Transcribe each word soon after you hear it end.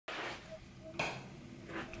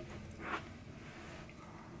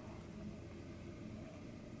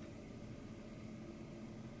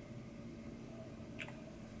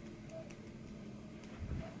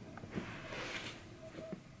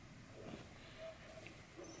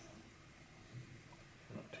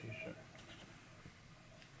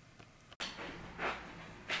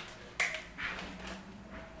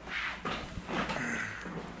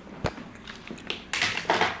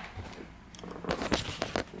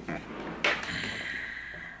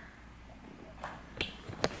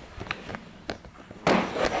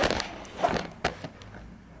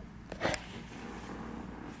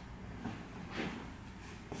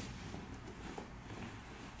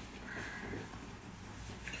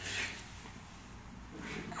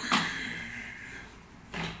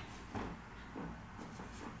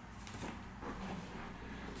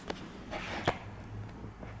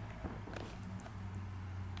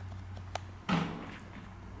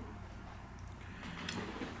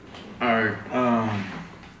Alright,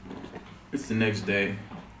 it's the next day.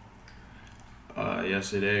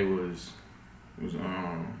 Yesterday was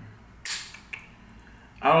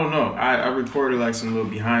I don't know. I recorded like some little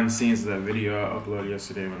behind the scenes of that video I uploaded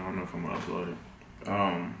yesterday, but I don't know if I'm gonna upload it.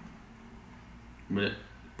 But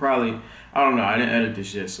probably, I don't know. I didn't edit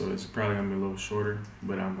this yet, so it's probably gonna be a little shorter.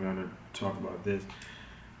 But I'm gonna talk about this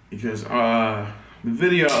because the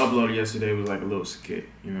video I uploaded yesterday was like a little skit.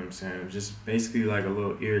 You know what I'm saying? It was just basically like a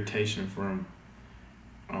little irritation from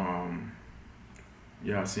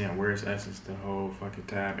y'all seeing Where's Essence the whole fucking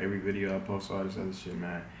time. Every video I post, all this other shit,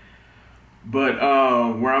 man. But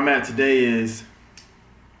where I'm at today is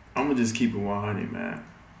I'm gonna just keep it 100, man.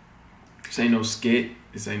 This ain't no skit.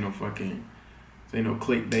 This ain't no clickbait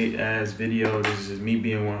ass video. This is just me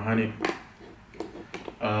being 100.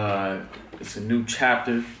 It's a new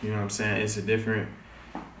chapter. You know what I'm saying? It's different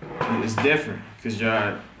because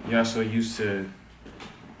y'all so used to,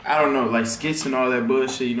 I don't know, like skits and all that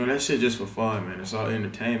bullshit. You know, that shit just for fun, man. It's all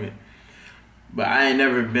entertainment. But I ain't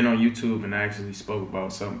never been on YouTube and actually spoke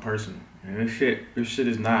about something personal. And this shit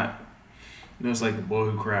is not, you know, it's like the boy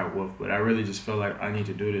who cried wolf. But I really just feel like I need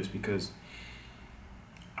to do this because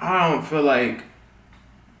I don't feel like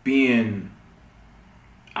I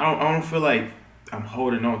don't feel like I'm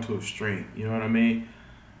holding on to a string. You know what I mean?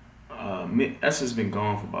 Essence been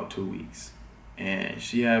gone for about 2 weeks. And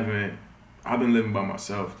I've been living by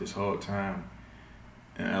myself this whole time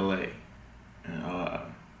in LA. And I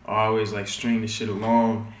always like string this shit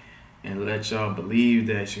along and let y'all believe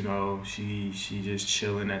that, you know, she just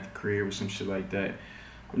chilling at the crib or some shit like that.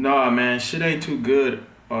 But nah, man, shit ain't too good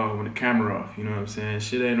when the camera off, you know what I'm saying?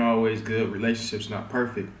 Shit ain't always good. Relationships not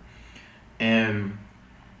perfect. And,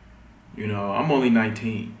 you know, I'm only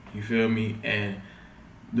 19, you feel me? And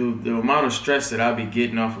the amount of stress that I be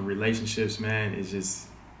getting off of relationships, man, is just,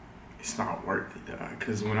 it's not worth it, dog.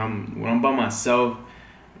 Cause when I'm by myself,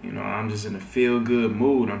 you know, I'm just in a feel good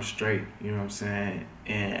mood. I'm straight, you know what I'm saying?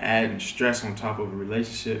 And adding stress on top of a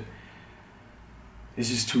relationship, it's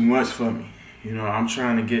just too much for me. You know, I'm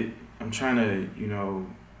trying to, you know,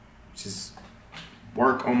 just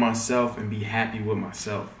work on myself and be happy with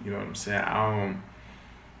myself. You know what I'm saying?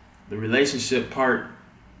 The relationship part,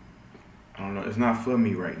 I don't know, it's not for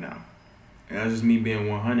me right now. And that's just me being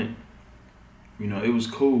 100. You know, it was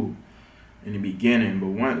cool in the beginning, but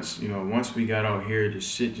once we got out here, the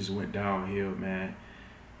shit just went downhill, man.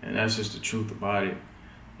 And that's just the truth about it.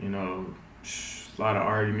 You know, a lot of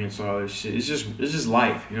arguments, all this shit. It's just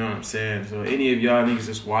life, you know what I'm saying? So any of y'all niggas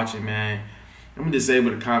that's watching, man, I'm gonna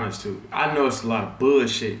disable the comments too. I know it's a lot of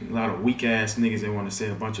bullshit, a lot of weak ass niggas that want to say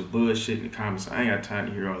a bunch of bullshit in the comments. I ain't got time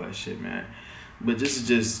to hear all that shit, man. But this is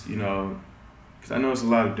just, you know, because I know it's a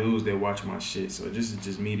lot of dudes that watch my shit. So this is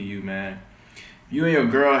just me to you, man. You and your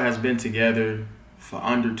girl has been together for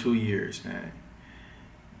under 2 years, man.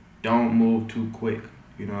 Don't move too quick.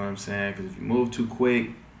 You know what I'm saying? Because if you move too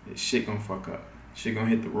quick, this shit gonna fuck up. Shit gonna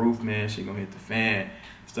hit the roof, man. Shit gonna hit the fan.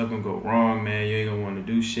 Stuff gonna go wrong, man. You ain't gonna want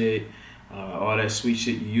to do shit. All that sweet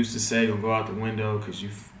shit you used to say gonna go out the window because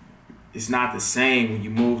it's not the same when you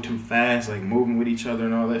move too fast, like moving with each other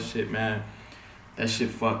and all that shit, man. That shit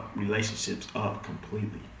fuck relationships up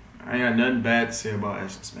completely. I ain't got nothing bad to say about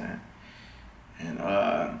Essence, man. And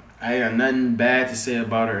I ain't got nothing bad to say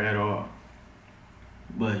about her at all.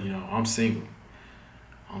 But, you know, I'm single.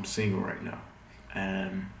 I'm single right now.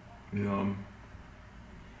 And, you know,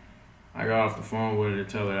 I got off the phone with her to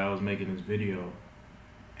tell her I was making this video.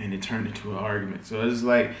 And it turned into an argument. So it's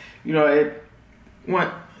like, you know,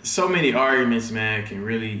 so many arguments, man, can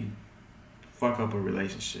really fuck up a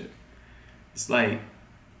relationship. It's like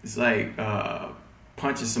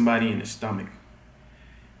punching somebody in the stomach.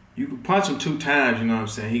 You can punch him 2 times, you know what I'm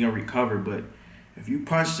saying? He gonna recover, but if you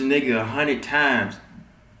punch the nigga 100 times,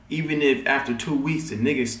 even if after 2 weeks the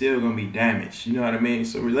nigga's still gonna be damaged, you know what I mean?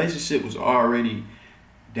 So relationship was already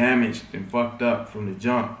damaged and fucked up from the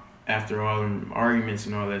jump after all them arguments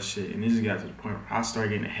and all that shit. And this got to the point where I started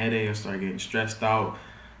getting a headache, I started getting stressed out,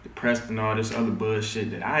 depressed and all this other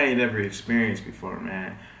bullshit that I ain't ever experienced before,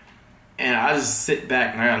 man. And I just sit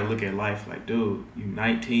back and I gotta look at life like, dude, you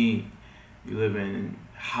 19, you live in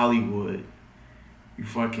Hollywood, you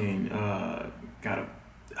fucking got a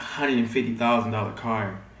 $150,000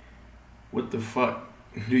 car. What the fuck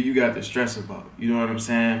do you got to stress about? You know what I'm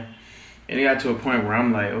saying? And it got to a point where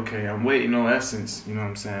I'm like, okay, I'm waiting on Essence. You know what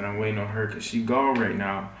I'm saying? I'm waiting on her because she gone right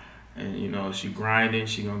now. And, you know, she grinding.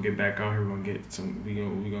 She gonna get back out here. We gonna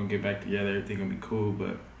get back together. Everything gonna be cool.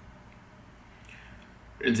 But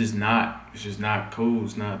it's just not cool.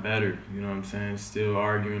 It's not better. You know what I'm saying? Still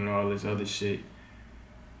arguing and all this other shit.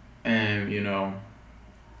 And, you know,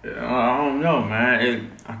 I don't don't know,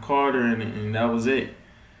 man. I called her and that was it.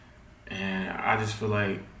 And I just feel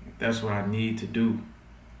like that's what I need to do,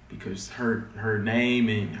 because her name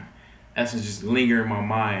and essence just linger in my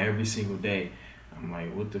mind every single day. I'm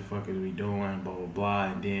like, what the fuck is we doing? Blah blah blah.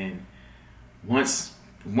 And then once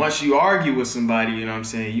you argue with somebody, you know what I'm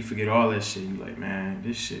saying, you forget all that shit. You're like, man,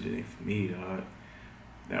 this shit ain't for me, dog.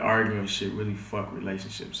 That arguing shit really fuck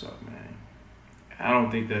relationships up, man. I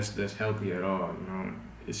don't think that's healthy at all. You know,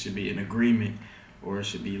 it should be an agreement, or it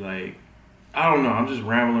should be like, I don't know. I'm just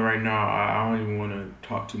rambling right now. I don't even want to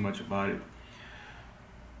talk too much about it.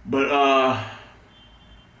 But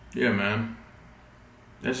yeah, man.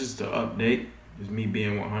 That's just the update. It's me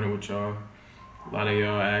being 100 with y'all. A lot of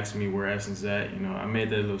y'all asked me where Essence at. You know, I made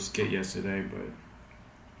that little skit yesterday, but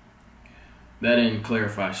that didn't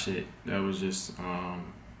clarify shit. That was just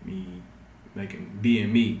me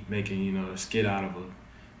making, you know, a skit out of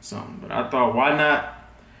something. But I thought, why not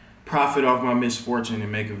profit off my misfortune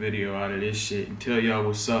and make a video out of this shit and tell y'all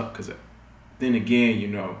what's up? Because then again, you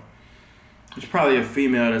know, there's probably a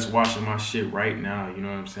female that's watching my shit right now, you know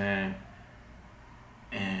what I'm saying?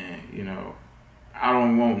 And, you know, I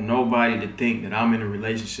don't want nobody to think that I'm in a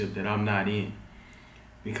relationship that I'm not in.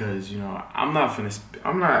 Because, you know, I'm not finna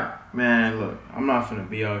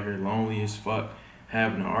be out here lonely as fuck,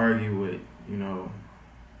 having to argue with, you know,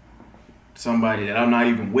 somebody that I'm not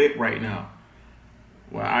even with right now.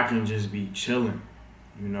 Where I can just be chilling,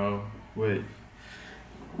 you know, with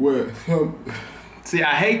See,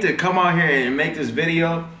 I hate to come out here and make this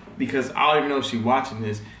video, because I don't even know if she's watching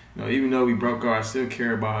this. You know, even though we broke up, I still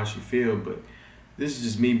care about how she feel, but this is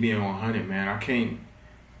just me being 100, man. I can't,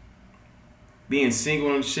 being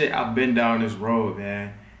single and shit, I've been down this road,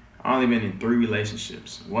 man. I only been in 3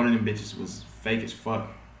 relationships. One of them bitches was fake as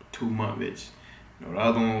fuck, 2-month bitch. You know, the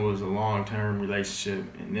other one was a long-term relationship,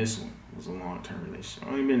 and this one was a long-term relationship.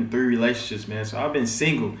 I've only been in 3 relationships, man, so I've been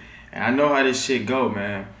single, and I know how this shit go,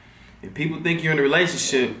 man. If people think you're in a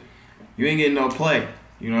relationship, you ain't getting no play.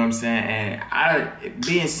 You know what I'm saying? And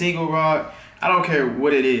being single, bro, I don't care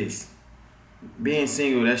what it is. Being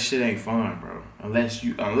single, that shit ain't fun, bro. Unless,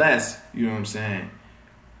 you know what I'm saying,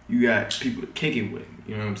 you got people to kick it with,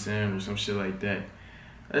 you know what I'm saying, or some shit like that.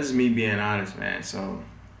 That's just me being honest, man. So,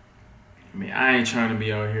 I mean, I ain't trying to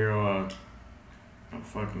be out here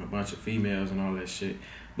fucking a bunch of females and all that shit.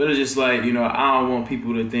 But it's just like, you know, I don't want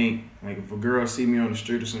people to think, like, if a girl see me on the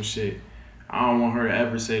street or some shit, I don't want her to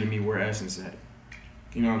ever say to me, where Essence at?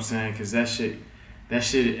 You know what I'm saying? Because that shit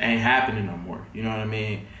ain't happening no more. You know what I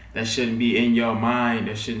mean? That shouldn't be in your mind.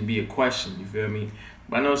 That shouldn't be a question. You feel me?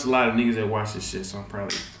 But I know it's a lot of niggas that watch this shit, so I'm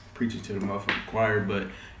probably preaching to the motherfucking choir. But,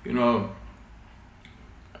 you know,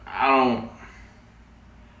 I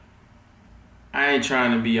ain't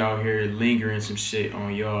trying to be out here lingering some shit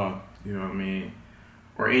on y'all. You know what I mean?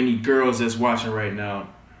 Or any girls that's watching right now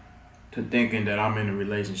to thinking that I'm in a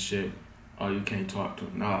relationship. Oh, you can't talk to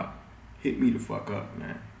them. Nah, hit me the fuck up,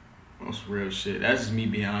 man. On some real shit. That's just me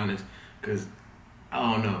being honest. Because, I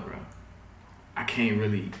don't know, bro. I can't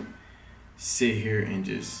really sit here and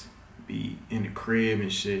just be in the crib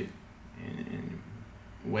and shit and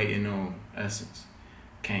waiting on Essence.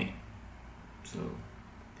 Can't. So,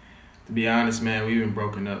 to be honest, man, we've been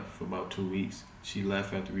broken up for about 2 weeks. She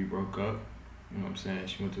left after we broke up. You know what I'm saying?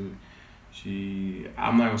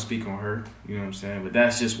 I'm not gonna speak on her, you know what I'm saying? But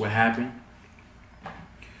that's just what happened.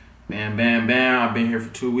 Bam, bam, bam. I've been here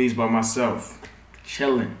for 2 weeks by myself,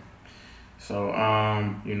 chilling. So,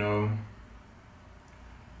 you know,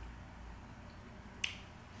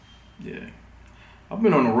 yeah. I've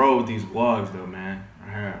been on the road with these vlogs though, man.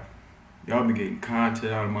 I have. Y'all been getting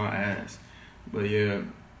content out of my ass. But yeah,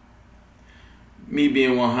 me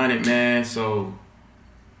being 100, man, so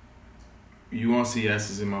you won't see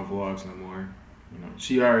Essence in my vlogs no more. You know,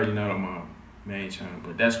 she already not on my main channel,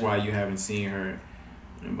 but that's why you haven't seen her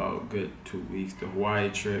in about a good 2 weeks. The Hawaii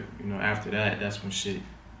trip, you know, after that, that's when shit.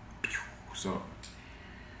 So,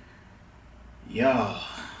 yeah.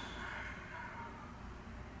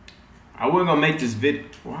 I wasn't gonna make this video.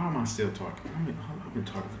 Why am I still talking? I've been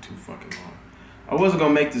talking for too fucking long. I wasn't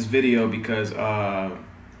gonna make this video because I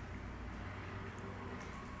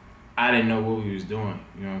didn't know what we was doing.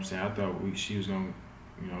 You know what I'm saying? I thought she was gonna,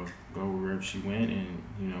 you know, go wherever she went and,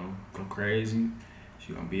 you know, go crazy.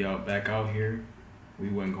 She gonna be back out here. We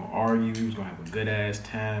wasn't gonna argue. We was gonna have a good ass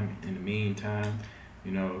time in the meantime.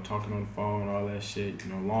 You know, talking on the phone, all that shit.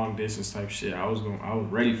 You know, long distance type shit. I was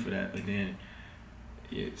ready for that, but then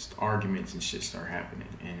it's arguments and shit start happening,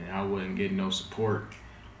 and I wasn't getting no support.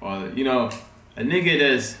 You know, a nigga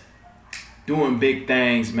that's doing big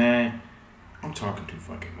things, man. I'm talking too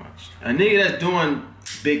fucking much. A nigga that's doing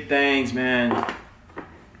big things, man,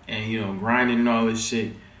 and and you know, grinding and all this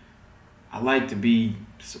shit, I like to be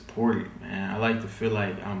supported, man. I like to feel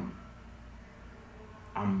like I'm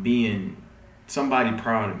being somebody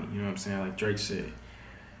proud of me. You know what I'm saying? Like Drake said,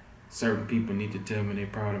 certain people need to tell me they're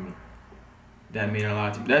proud of me. That mean a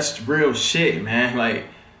lot to me. That's real shit, man. Like,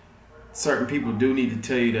 certain people do need to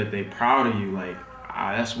tell you that they proud of you. Like,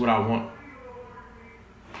 that's what I want.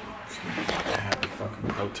 I have to fucking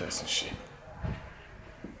protest and shit.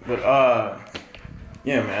 But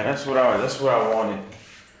yeah, man, that's what I wanted.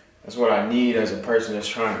 That's what I need as a person that's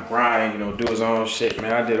trying to grind, you know, do his own shit,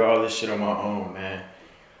 man. I did all this shit on my own, man.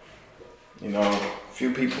 You know, a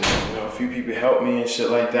few people helped me and shit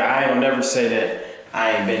like that. I ain't never say that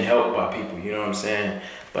I ain't been helped by people, you know what I'm saying?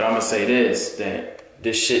 But I'm gonna say this, that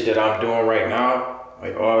this shit that I'm doing right now,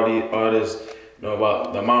 like all this, you know,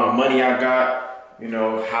 about the amount of money I got, you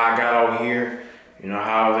know, how I got out here, you know,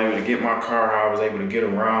 how I was able to get my car, how I was able to get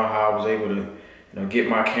around, how I was able to, you know, get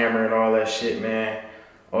my camera and all that shit, man.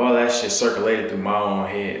 All that shit circulated through my own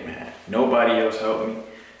head, man. Nobody else helped me.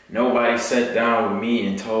 Nobody sat down with me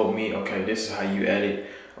and told me, okay, this is how you edit.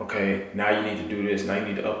 Okay, now you need to do this. Now you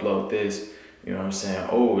need to upload this. You know what I'm saying?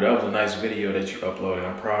 Oh, that was a nice video that you uploaded.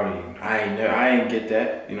 I'm proud of you. I ain't get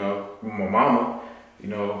that, you know, with my mama, you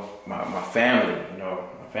know, my family, you know,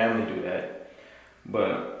 my family do that.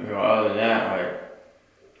 But, you know, other than that,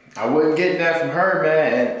 like, I wasn't getting that from her,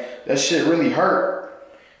 man, and that shit really hurt.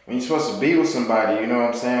 When you're supposed to be with somebody, you know what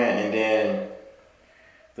I'm saying? And then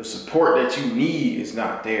the support that you need is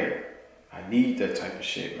not there. I need that type of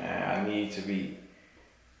shit, man. I need to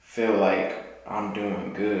feel like I'm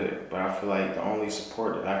doing good, but I feel like the only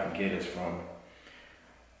support that I can get is from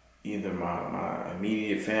either my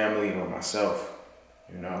immediate family or myself,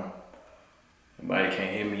 you know? Nobody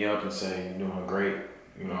can't hit me up and say, you're doing great,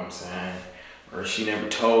 you know what I'm saying? Or she never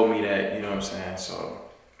told me that, you know what I'm saying? So,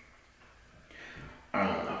 I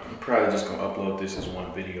don't know. I'm probably just gonna upload this as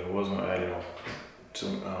one video. I wasn't gonna add it on to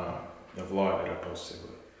the vlog that I posted,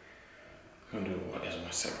 but I'm gonna do it as my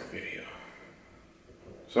separate video.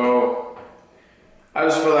 So I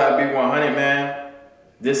just feel like be 100, man.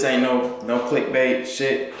 This ain't no clickbait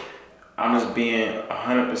shit. I'm just being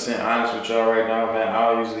 100% honest with y'all right now, man.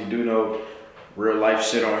 I don't usually do no real life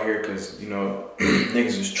shit on here because, you know,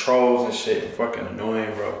 niggas is trolls and shit and fucking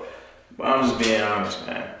annoying, bro. But I'm just being honest,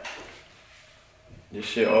 man. This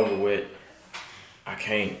shit over with. I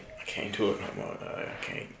can't do it no more.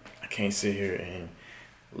 I can't sit here and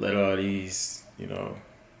let all these, you know.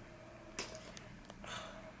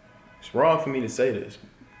 It's wrong for me to say this,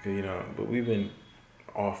 you know, but we've been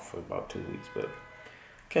off for about 2 weeks, but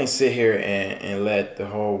I can't sit here and let the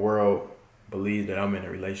whole world believe that I'm in a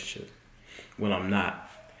relationship when I'm not.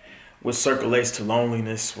 What circulates to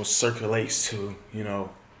loneliness, what circulates to, you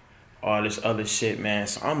know, all this other shit, man.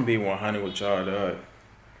 So I'm gonna be 100 with y'all, dog.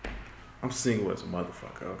 I'm single as a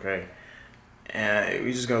motherfucker, okay? And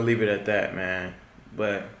we just gonna leave it at that, man.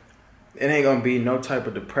 But it ain't gonna be no type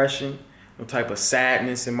of depression, no type of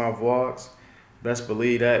sadness in my vlogs. Best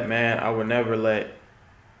believe that, man. I would never let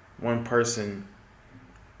one person,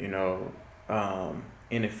 you know,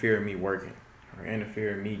 interfere in me working or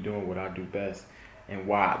interfere in me doing what I do best and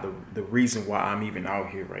why, the reason why I'm even out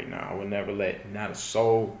here right now. I would never let not a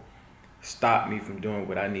soul stop me from doing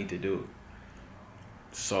what I need to do.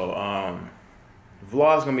 So,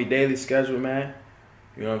 vlog's gonna be daily scheduled, man.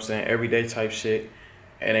 You know what I'm saying? Everyday type shit.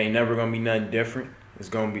 It ain't never gonna be nothing different. It's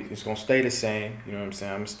gonna stay the same. You know what I'm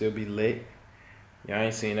saying? I'm gonna still be lit. Yeah, I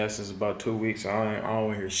ain't seen that since about 2 weeks. I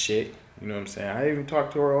don't hear shit. You know what I'm saying? I even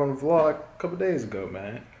talked to her on the vlog a couple days ago,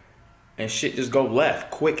 man. And shit just go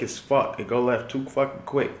left quick as fuck. It go left too fucking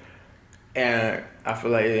quick. And I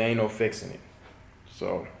feel like there ain't no fixing it.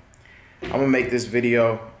 So, I'm gonna make this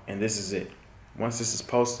video and this is it. Once this is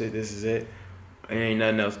posted, this is it. There ain't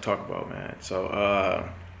nothing else to talk about, man. So,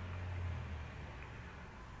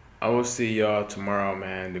 I will see y'all tomorrow,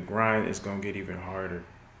 man. The grind is gonna get even harder.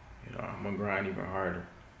 You know, I'm gonna grind even harder.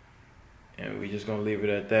 And we just gonna leave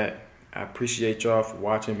it at that. I appreciate y'all for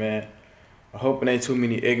watching, man. I hope it ain't too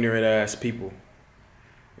many ignorant ass people,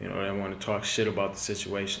 you know, that want to talk shit about the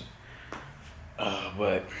situation.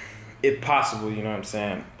 But if possible, you know what I'm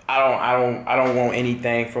saying? I don't want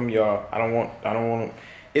anything from y'all. I don't want,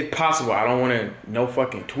 if possible, I don't want no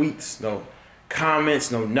fucking tweets, no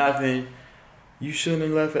comments, no nothing. You shouldn't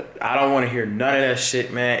have left it. I don't want to hear none of that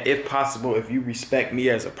shit, man. If possible, if you respect me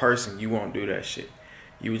as a person, you won't do that shit.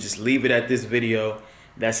 You would just leave it at this video.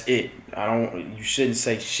 That's it. You shouldn't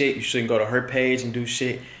say shit. You shouldn't go to her page and do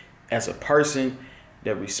shit. As a person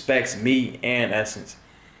that respects me and Essence,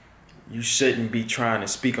 you shouldn't be trying to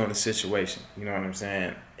speak on the situation. You know what I'm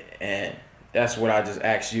saying? And that's what I just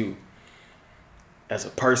asked you. as a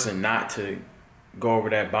person not to go over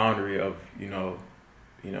that boundary of,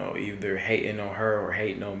 either hating on her or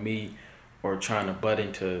hating on me or trying to butt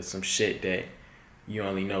into some shit that you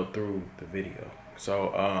only know through the video. So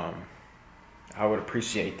I would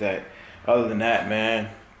appreciate that. Other than that, man,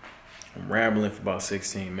 I'm rambling for about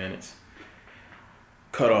 16 minutes.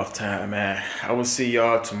 Cut off time, man. I will see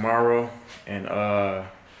y'all tomorrow, and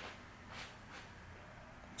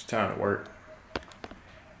it's time to work.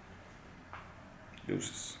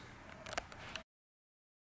 Deuces.